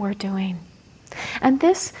work that we're doing. And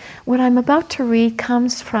this, what I'm about to read,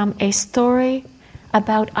 comes from a story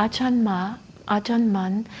about Ajahn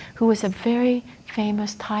Mun, who was a very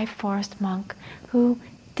famous Thai forest monk who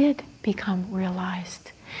did become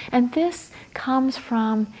realized. And this comes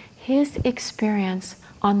from his experience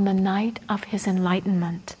on the night of his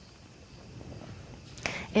enlightenment.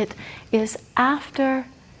 It is after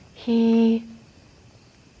he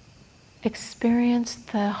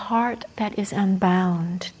experienced the heart that is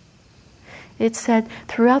unbound. It said,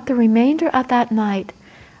 throughout the remainder of that night,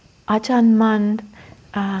 Ajahn Mun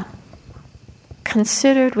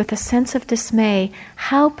considered with a sense of dismay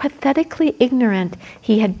how pathetically ignorant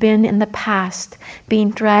he had been in the past,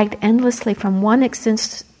 being dragged endlessly from one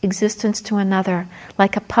existence to another,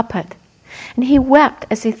 like a puppet. And he wept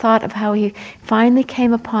as he thought of how he finally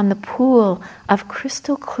came upon the pool of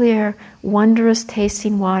crystal clear, wondrous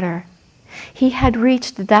tasting water. He had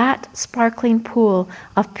reached that sparkling pool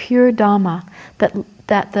of pure Dhamma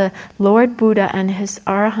that the Lord Buddha and his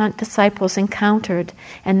Arahant disciples encountered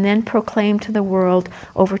and then proclaimed to the world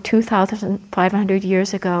over 2,500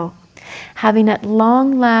 years ago. Having at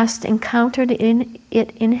long last encountered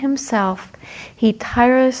it in himself, he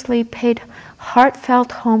tirelessly paid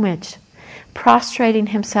heartfelt homage, prostrating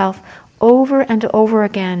himself over and over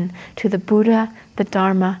again to the Buddha, the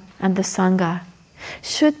Dharma, and the Sangha.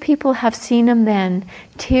 Should people have seen him then,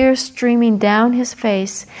 tears streaming down his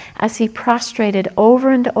face as he prostrated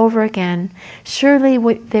over and over again, surely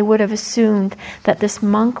they would have assumed that this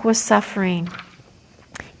monk was suffering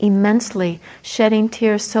immensely, shedding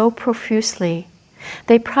tears so profusely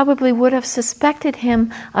They probably would have suspected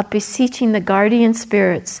him of beseeching the guardian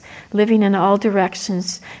spirits living in all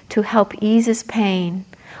directions to help ease his pain,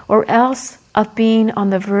 or else of being on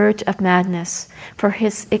the verge of madness, for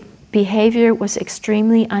his behavior was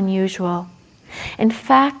extremely unusual. In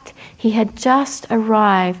fact, he had just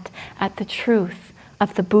arrived at the truth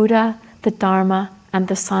of the Buddha, the Dharma, and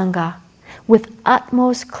the Sangha with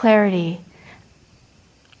utmost clarity.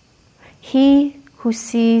 He who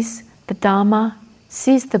sees the Dhamma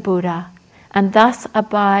sees the Buddha, and thus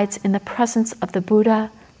abides in the presence of the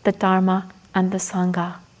Buddha, the Dharma, and the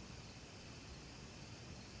Sangha.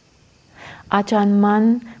 Ajahn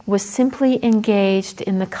Mun was simply engaged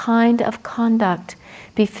in the kind of conduct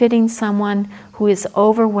befitting someone who is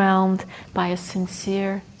overwhelmed by a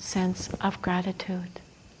sincere sense of gratitude.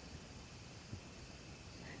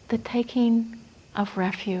 The taking of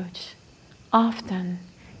refuge often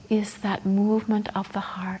is that movement of the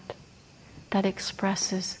heart that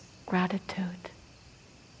expresses gratitude.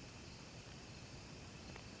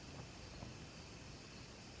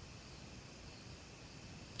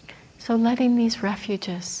 So letting these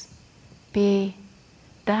refuges be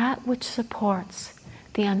that which supports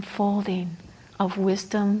the unfolding of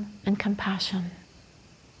wisdom and compassion.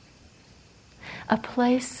 A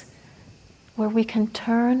place where we can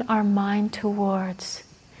turn our mind towards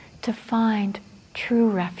to find true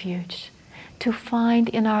refuge, to find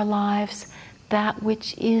in our lives that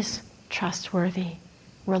which is trustworthy,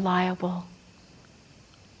 reliable.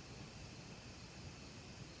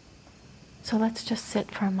 So let's just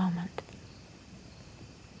sit for a moment.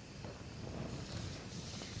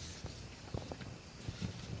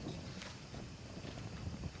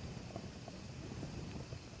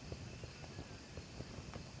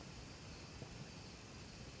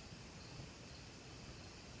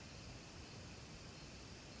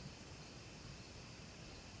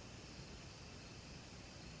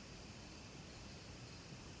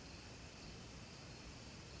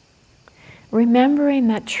 Remembering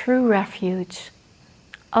that true refuge,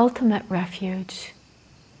 ultimate refuge,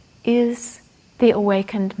 is the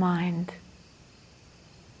awakened mind,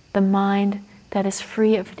 the mind that is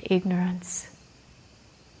free of ignorance,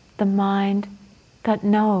 the mind that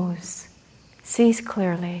knows, sees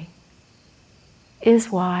clearly,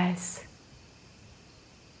 is wise.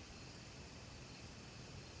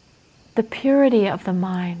 The purity of the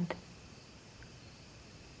mind,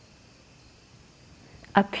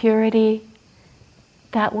 a purity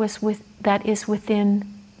that is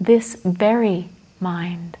within this very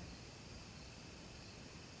mind.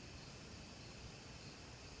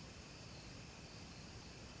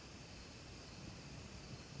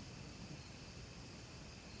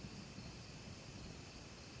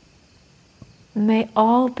 May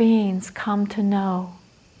all beings come to know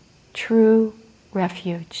true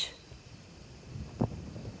refuge.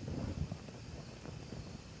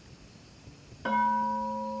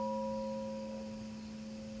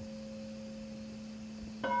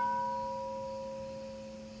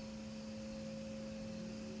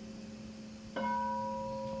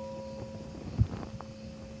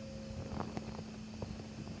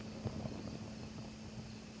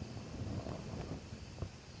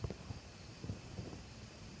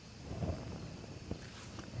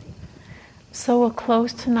 So we'll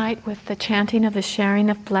close tonight with the chanting of the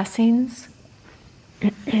sharing of blessings.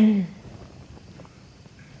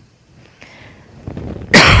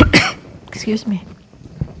 Excuse me.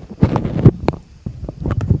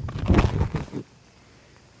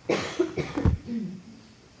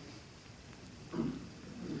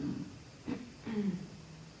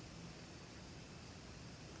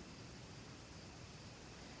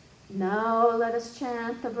 Now let us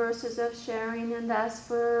chant the verses of sharing and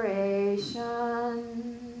aspiration.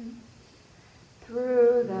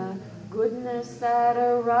 Through the goodness that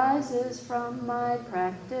arises from my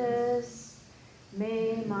practice,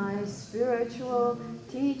 may my spiritual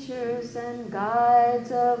teachers and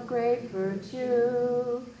guides of great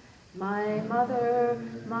virtue, my mother,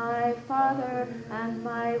 my father, and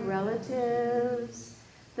my relatives,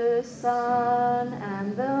 the sun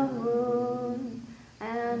and the moon,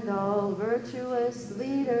 and all virtuous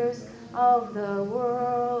leaders of the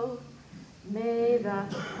world, may the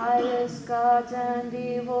pious gods and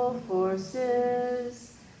evil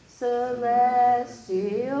forces, celestial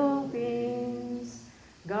beings,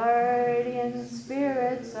 guardian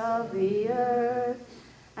spirits of the earth,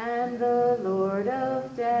 and the Lord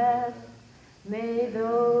of death, may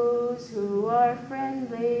those who are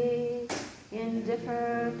friendly,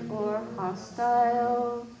 indifferent, or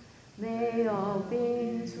hostile, may all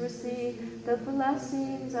beings receive the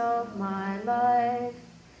blessings of my life.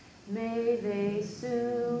 May they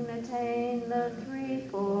soon attain the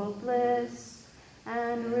threefold bliss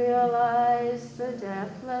and realize the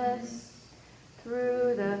deathless.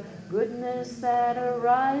 Through the goodness that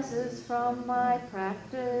arises from my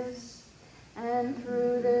practice, and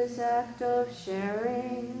through this act of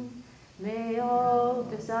sharing, may all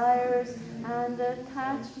desires and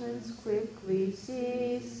attachments quickly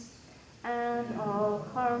cease, and all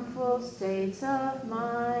harmful states of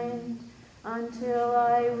mind, until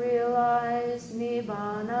I realize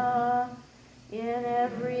Nibbana in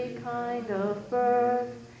every kind of birth.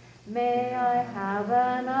 May I have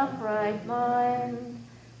an upright mind,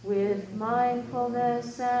 with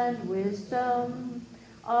mindfulness and wisdom,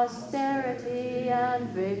 austerity and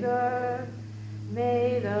vigor.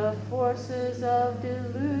 May the forces of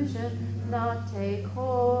delusion not take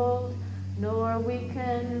hold, nor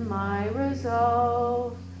weaken my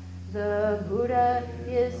resolve. The Buddha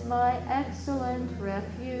is my excellent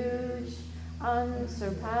refuge.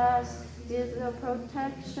 Unsurpassed is the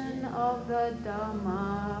protection of the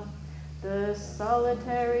Dhamma. The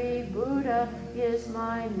solitary Buddha is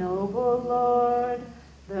my noble Lord.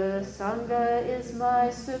 The Sangha is my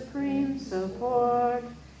supreme support.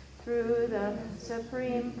 Through the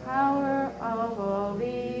supreme power of all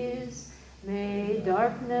these, may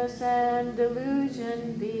darkness and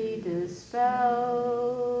delusion be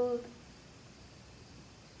dispelled.